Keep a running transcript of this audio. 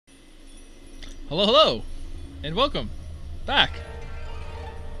Hello, hello, and welcome back.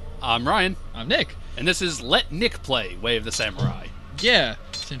 I'm Ryan, I'm Nick. and this is Let Nick Play, Way of the Samurai. Yeah,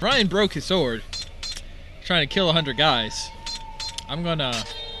 since Ryan broke his sword, trying to kill 100 guys, I'm gonna...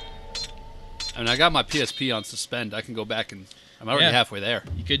 I mean, I got my PSP on suspend. I can go back and I'm already halfway there.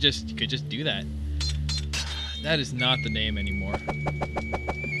 You could just do that. That is not the name anymore.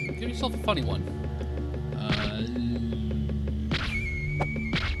 Give yourself a funny one.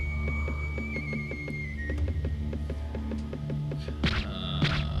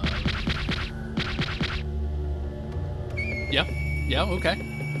 Yeah, okay.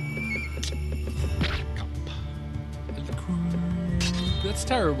 That's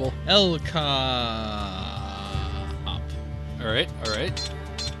terrible. Elka. Alright.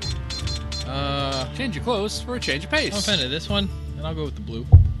 Change your clothes for a change of pace. I'm offended. This one, and I'll go with the blue.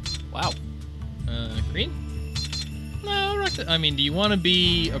 Wow. Green? No, I'll rock the... I mean, do you want to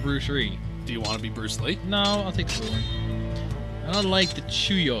be a Bruce Lee? Do you want to be Bruce Lee? No, I'll take the blue one. I don't like the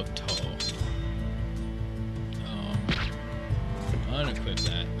Chuyoto. Unequip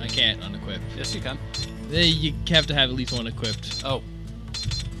that. I can't unequip. Yes, you can. You have to have at least one equipped. Oh.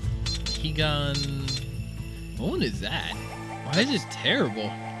 Higan. What one is that? Why is this terrible?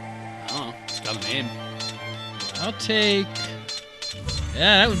 I don't know. It's got a name. I'll take...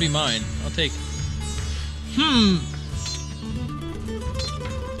 Yeah, that would be mine. I'll take...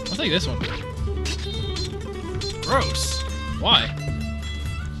 I'll take this one. Gross. Why?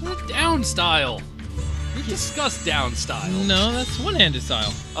 Down style. You discuss down style. No, that's one-handed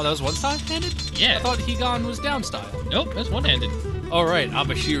style. Oh, that was one-handed? Yeah. I thought Higan was down style. Nope, that's one-handed. Oh, right.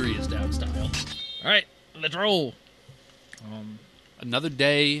 Abashiri is down style. Alright, let's roll. Another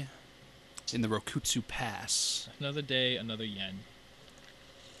day in the Rokutsu Pass. Another day, another yen.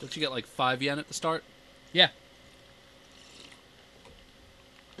 Don't you get like 5 yen at the start? Yeah.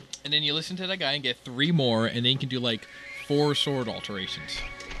 And then you listen to that guy and get 3 more, and then you can do like 4 sword alterations.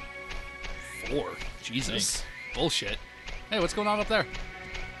 4? Jesus. Bullshit. Hey, what's going on up there?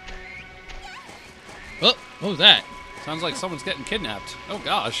 Oh, what was that? Sounds like someone's getting kidnapped. Oh,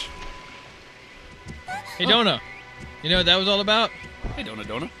 gosh. Hey, Dona. You know what that was all about? Hey, Dona.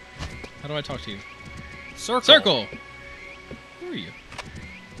 How do I talk to you? Circle. Who are you?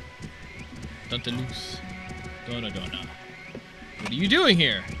 Duntanus. Dona. What are you doing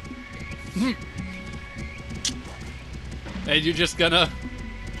here? Hey, you're just gonna...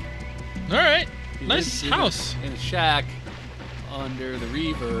 Alright. Nice house. In a shack under the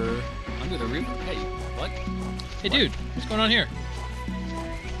river. Under the river? Hey, what? Hey, dude. What's going on here?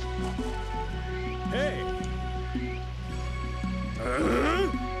 Hey.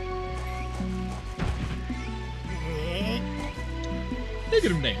 Look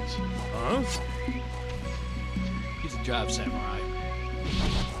at him dance. Huh? He's a jive samurai.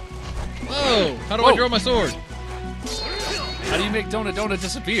 Whoa! How do I draw my sword? How do you make Dona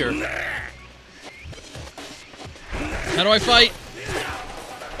disappear? How do I fight?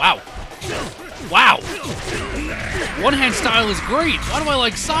 Wow. One-hand style is great. Why do I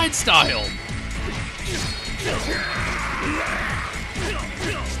like side style?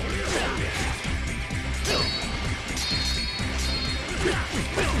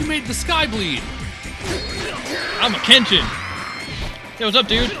 You made the sky bleed. I'm a Kenshin. Hey, what's up,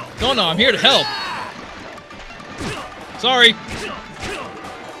 dude? Dona, I'm here to help. Sorry.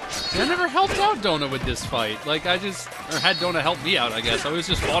 I never helped out Dona with this fight. Like, or had Dona help me out, I guess. I always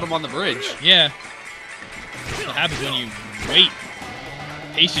just fought him on the bridge. Yeah. That's what happens when you wait.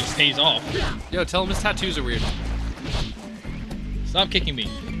 Patience pays off. Yo, tell him his tattoos are weird. Stop kicking me.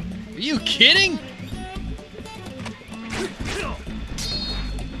 Are you kidding?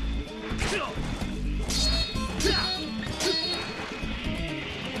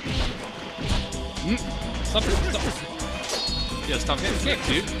 Stop. Yeah, stop getting kicked,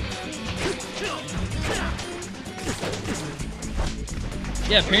 dude.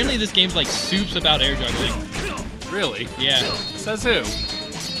 Yeah, apparently this game's like soups about air juggling. Really? Yeah. Says who?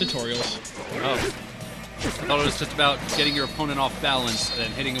 Tutorials. Oh. I thought it was just about getting your opponent off balance and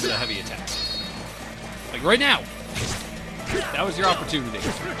then hitting him with a heavy attack. Like right now. That was your opportunity.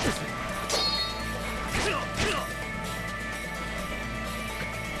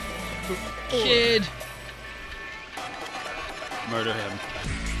 Kid. Murder him.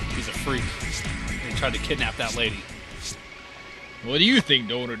 He's a freak. He tried to kidnap that lady. What do you think,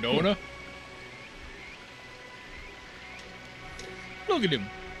 Dona? Look at him.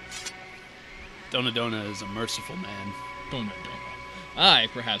 Dona is a merciful man. Dona. I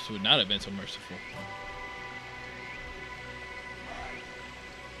perhaps would not have been so merciful.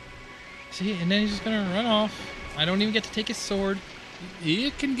 See, and then he's just gonna run off. I don't even get to take his sword.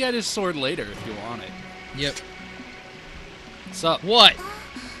 You can get his sword later if you want it. Yep. What's up? What?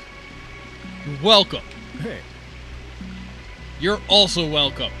 You're welcome. Hey, You're also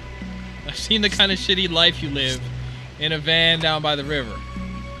welcome. I've seen the kind of shitty life you live in a van down by the river.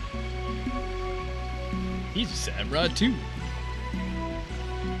 He's a samurai too.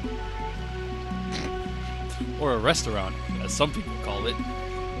 Or a restaurant, as some people call it.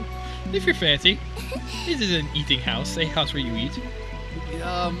 If you're fancy. This is an eating house, a house where you eat.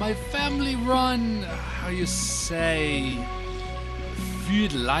 My family run, how you say,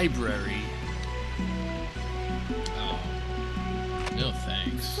 food library. Oh. No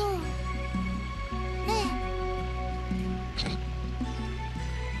thanks.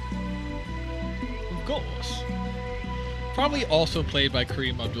 Of course. Probably also played by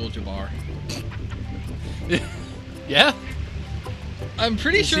Kareem Abdul-Jabbar. Yeah? I'm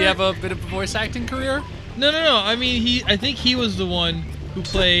pretty Does sure. he have a bit of a voice acting career? No. I mean, I think he was the one who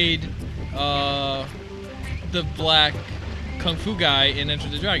played the black kung fu guy in Enter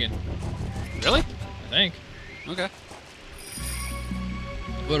the Dragon. Really? I think. Okay.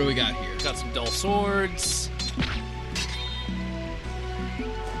 What do we got here? Got some dull swords.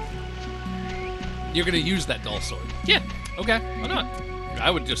 You're gonna use that dull sword. Yeah, Okay. why not? I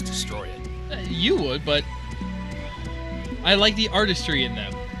would just destroy it. You would, but I like the artistry in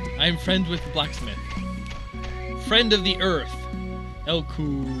them. I'm friends with the blacksmith. Friend of the earth.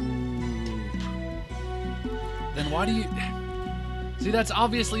 Oleetku. Then why do you... See, that's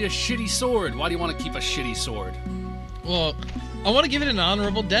obviously a shitty sword. Why do you want to keep a shitty sword? Well, I want to give it an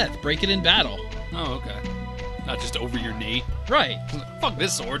honorable death. Break it in battle. Oh, okay. Not just over your knee. Right. Fuck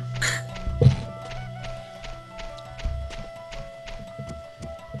this sword.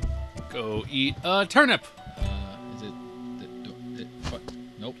 Go eat a turnip. Is it... what?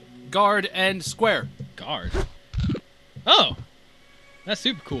 Nope. Guard and square. Guard. Oh! That's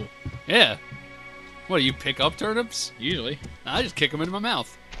super cool. Yeah. What, do you pick up turnips? Usually. I just kick them into my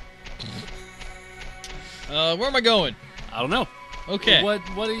mouth. Where am I going? I don't know. Okay.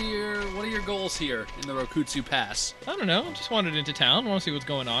 What are your goals here in the Rokutsu Pass? I don't know. Just wandered into town. Want to see what's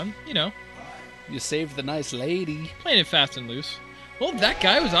going on. You know, You saved the nice lady. playing it fast and loose. Well, that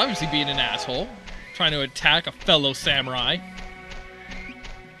guy was obviously being an asshole. Trying to attack a fellow samurai.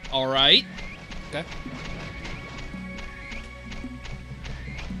 Alright. Okay.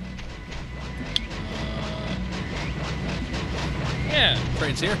 Yeah.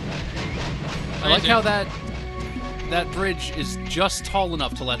 Train's here. I Train's like here. how that bridge is just tall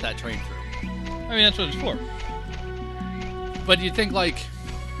enough to let that train through. I mean, that's what it's for. But you think, like,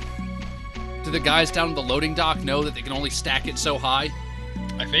 do the guys down at the loading dock know that they can only stack it so high?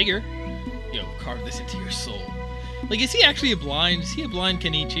 I figure. Yo, carve this into your soul. Like, is he actually a blind? Is he a blind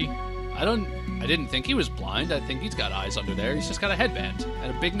Kenichi? I didn't think he was blind. I think he's got eyes under there. He's just got a headband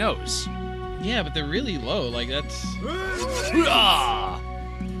and a big nose. Yeah, but they're really low. Like, that's... Ah!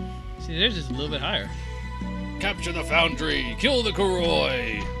 See, theirs is a little bit higher. Capture the foundry, kill the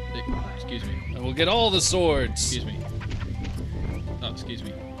Kuroi, Excuse me. and we'll get all the swords. Excuse me. Oh, excuse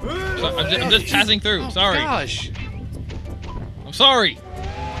me. I'm just passing through. Sorry. Gosh. I'm sorry.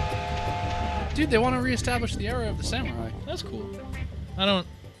 Dude, they want to reestablish the era of the samurai. That's cool.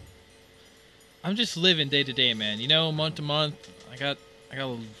 I'm just living day to day, man. You know, month to month. I got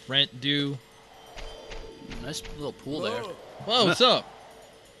a rent due. Nice little pool there. Whoa, what's up?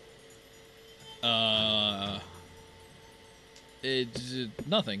 It's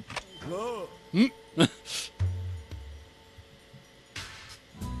nothing.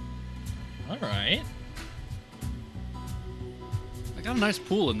 All right. I got a nice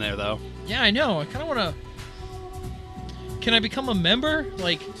pool in there, though. Yeah, I know. I kind of want to. Can I become a member?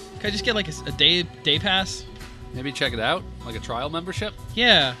 Like, can I just get like a day pass? Maybe check it out, like a trial membership.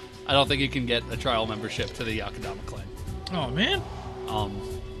 Yeah. I don't think you can get a trial membership to the Akadama clan. Oh man.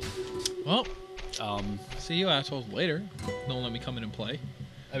 Well, see you assholes later. Don't let me come in and play.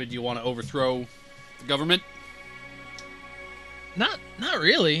 I mean, do you want to overthrow the government? Not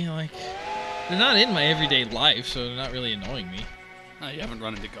really. Like, they're not in my everyday life, so they're not really annoying me. You haven't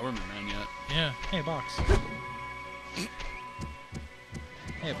run into government man yet. Yeah. Hey, box.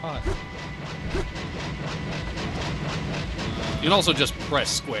 Hey, pot. You can also just press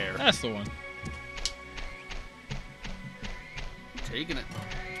square. That's the one. Taking it.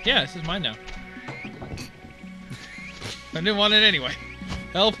 Yeah, this is mine now. I didn't want it anyway.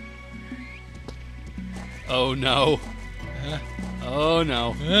 Help. Oh no. Oh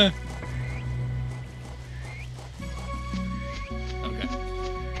no. Okay.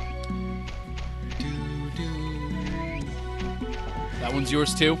 That one's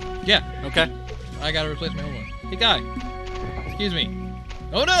yours too? Yeah, Okay. I gotta replace my old one. Hey, guy. Excuse me.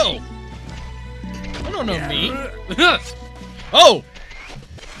 Oh no! I don't know me. Oh!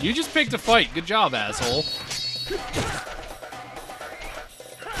 You just picked a fight. Good job, asshole.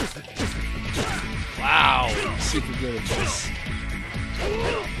 Wow. Super good at this.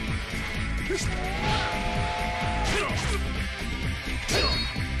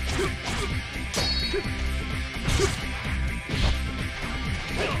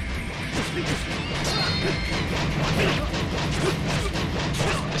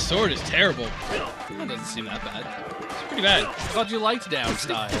 This sword is terrible. That doesn't seem that bad. It's pretty bad. I thought you liked down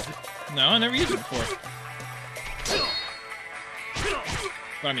style. No, I never used it before.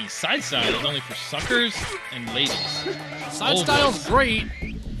 But I mean, side style is only for suckers and ladies. Side Old style's ones. great.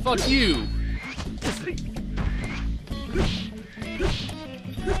 Fuck you.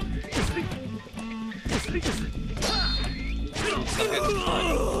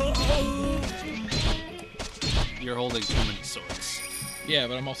 You're holding too many swords. Yeah,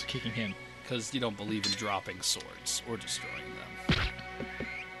 but I'm also kicking him. Because you don't believe in dropping swords or destroying them.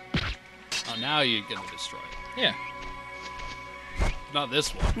 Oh, now you're gonna destroy it. Yeah. Not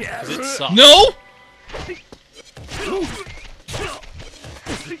this one, because it sucks. No!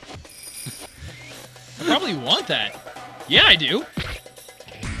 I probably want that. Yeah, I do.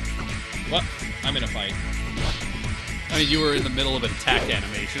 What? I'm in a fight. I mean, you were in the middle of an attack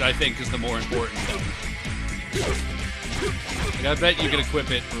animation, I think, is the more important thing. Like, I bet you can equip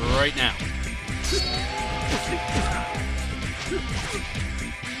it right now.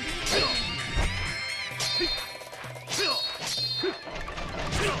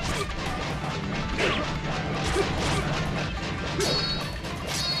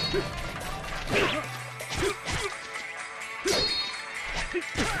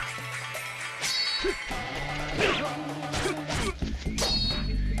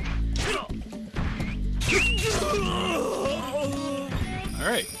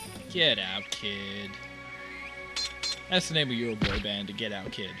 Alright. Get out, kid. That's the name of your boy band, to Get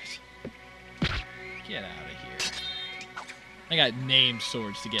Out Kids. Get out of here. I got named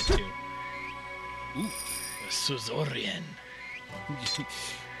swords to get to. Ooh. The Suzorian.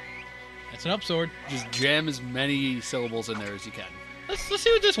 That's an up sword. Just jam as many syllables in there as you can. Let's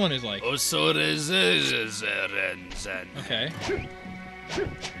see what this one is like. Okay.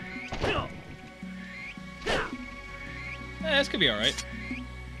 This could be alright.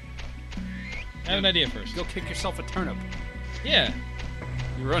 I have an idea first. Go kick yourself a turnip. Yeah.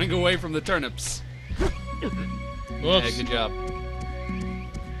 You're running away from the turnips. Whoops. Yeah, good job.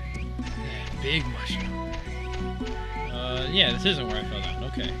 Yeah, big mushroom. Yeah, this isn't where I fell down.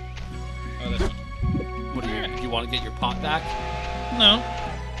 Okay. Oh, this one. What do you want to get your pot back? No.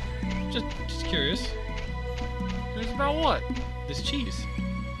 Just curious. Curious about what? This cheese.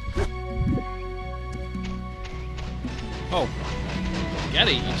 Oh. You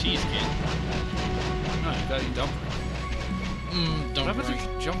gotta eat cheese, kid. No, you gotta eat dump. Don't What happens worry. if you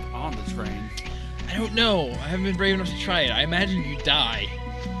jump on the train? I don't know. I haven't been brave enough to try it. I imagine you die.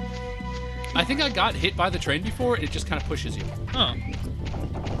 I think I got hit by the train before. It just kind of pushes you. Huh.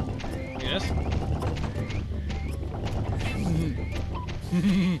 Yes?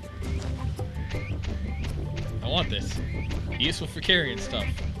 I want this. Useful for carrying stuff.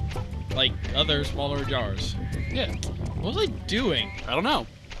 Like other smaller jars. Yeah. What was I doing? I don't know.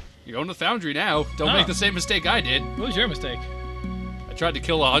 You're going to the foundry now. Don't Oh. make the same mistake I did. What was your mistake? I tried to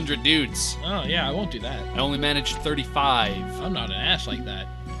kill 100 dudes. Oh, yeah, I won't do that. I only managed 35. I'm not an ass like that.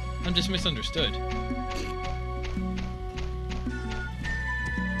 I'm just misunderstood.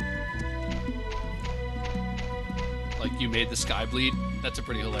 Like, you made the sky bleed. That's a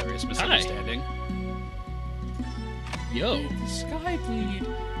pretty hilarious misunderstanding. Yo. The sky bleed.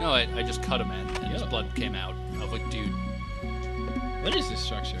 No, I just cut a man, and his Yo. blood came out. I was like, dude. What is this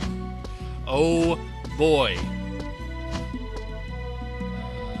structure? Oh, boy.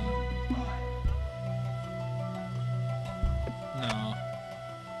 No.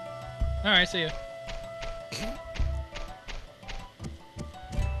 Alright, see ya.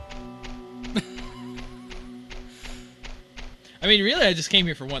 I mean, really, I just came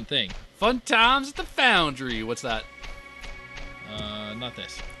here for one thing. Fun times at the foundry. What's that? Not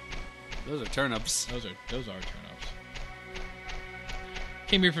this. Those are turnips. Those are turnips.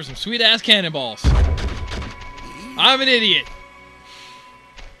 Came here for some sweet ass cannonballs. I'm an idiot.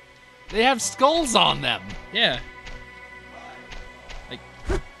 They have skulls on them. Yeah. Like,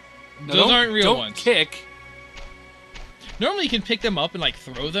 No, those aren't real don't ones. Kick, Normally you can pick them up and like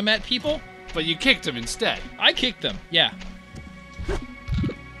throw them at people. but you kicked them instead. I kicked them. Yeah.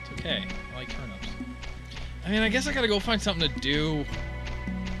 It's okay. I like turnips. I mean, I guess I gotta go find something to do.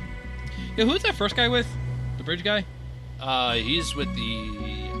 Yo, who's that first guy with? The bridge guy? He's with the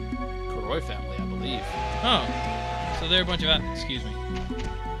Kuroi family, I believe. Oh. So they're a bunch of... Excuse me.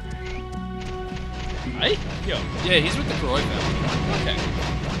 Right? Yo. Yeah, he's with the Kuroi family. Okay.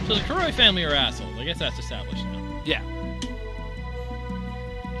 So the Kuroi family are assholes. I guess that's established now. Yeah.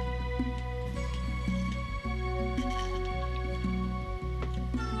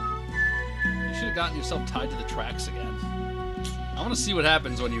 You should have gotten yourself tied to the tracks again. I want to see what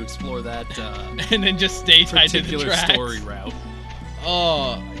happens when you explore that and then just stay tied to the particular tracks. story route.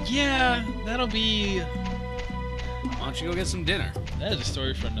 Oh, yeah. That'll be... Why don't you go get some dinner? That is a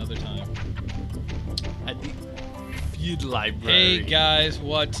story for another time. At the feud library. Hey, guys.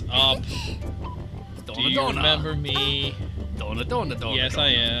 What's up? Do you remember me? Donna. Yes, I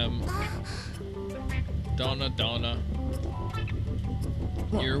am. Donna.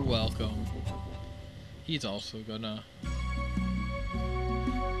 You're welcome. He's also gonna...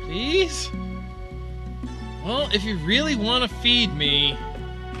 Please? Well, if you really want to feed me...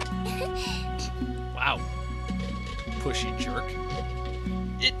 Wow. Pushy jerk.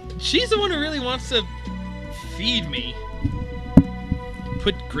 She's the one who really wants to feed me.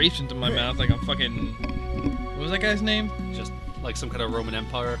 Put grapes into my mouth like I'm fucking... What was that guy's name? Just like some kind of Roman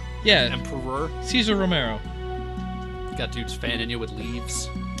Empire. Yeah. Emperor. Caesar Romero. Got dudes fanning you with leaves.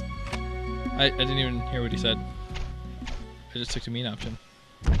 I didn't even hear what he said. I just took the mean option.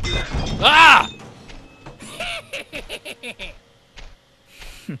 Ah!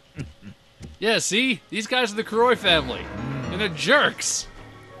 Yeah, see? These guys are the Kuroi family. And they're jerks.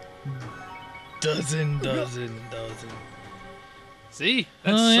 Dozen. See?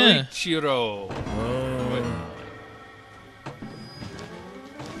 That's Oh, yeah. Soichiro. Wait.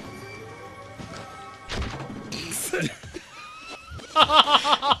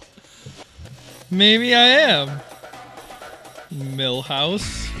 Maybe I am.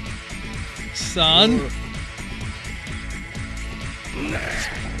 Millhouse. Son.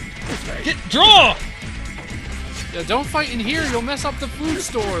 Draw! Yeah, don't fight in here. You'll mess up the food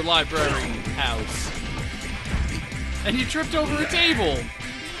store library house. And you tripped over a table.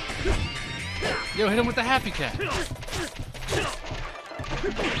 Yo, hit him with the happy cat.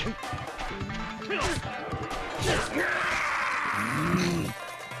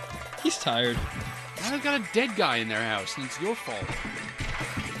 He's tired. Now they've got a dead guy in their house, and it's your fault.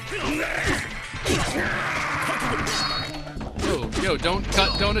 Yo, don't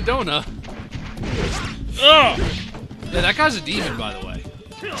cut Donna. Ugh! Yeah, that guy's a demon, by the way.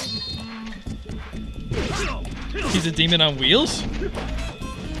 He's a demon on wheels?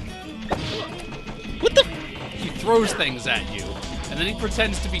 What the? He throws things at you, and then he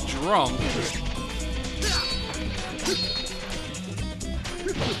pretends to be drunk.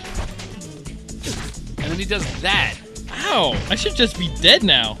 And then he does that. Ow! I should just be dead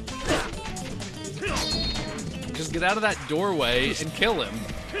now. Just get out of that doorway and kill him.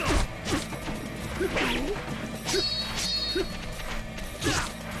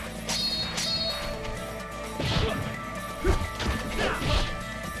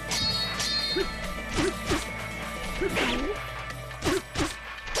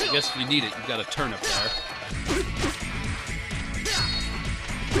 I guess if you need it, you've got a turnip there.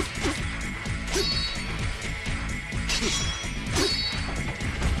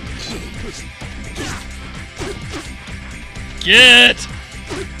 Get!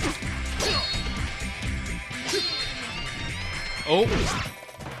 Oh!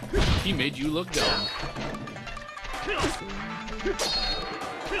 He made you look dumb.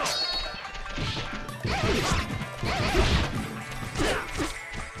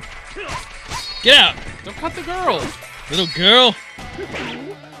 Get out! Don't cut the girl! Little girl!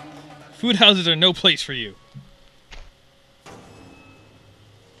 Food houses are no place for you.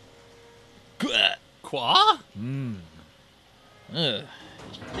 Qua? Yeah,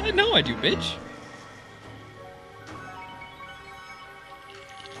 I know I do, bitch.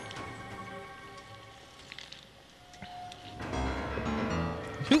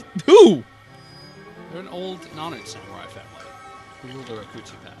 Who? They're an old Nanu samurai family who ruled the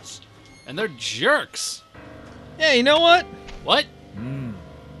Rakutsu Pass. And they're jerks! Yeah, you know what? What?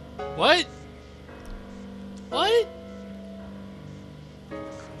 What? What?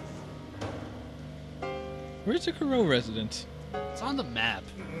 Where's the Kuro residence? It's on the map.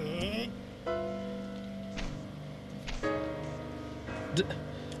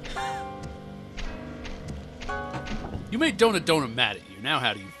 You made Donna mad at you. Now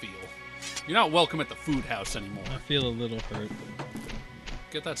how do you feel? You're not welcome at the food house anymore. I feel a little hurt.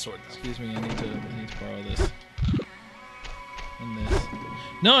 Get that sword though. Excuse me, I need to borrow this. And this.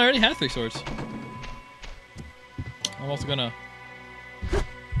 No, I already have 3 swords. I'm also gonna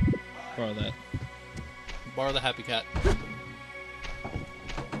borrow that. borrow the happy cat.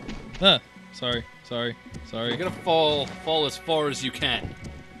 Ah, sorry. You're gonna fall as far as you can.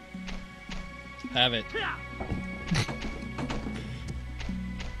 Have it.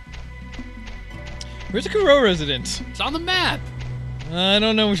 Where's the Kuro residence? It's on the map. I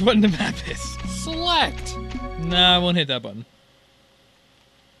don't know which button the map is. Select. Nah, I won't hit that button.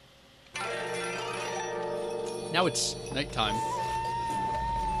 Now it's nighttime.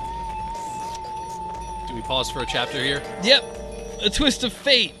 Do we pause for a chapter here? Yep. A twist of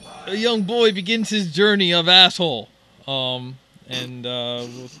fate. A young boy begins his journey of asshole. We'll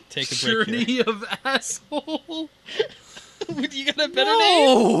take a break here. Journey of asshole. You got a better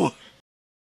name?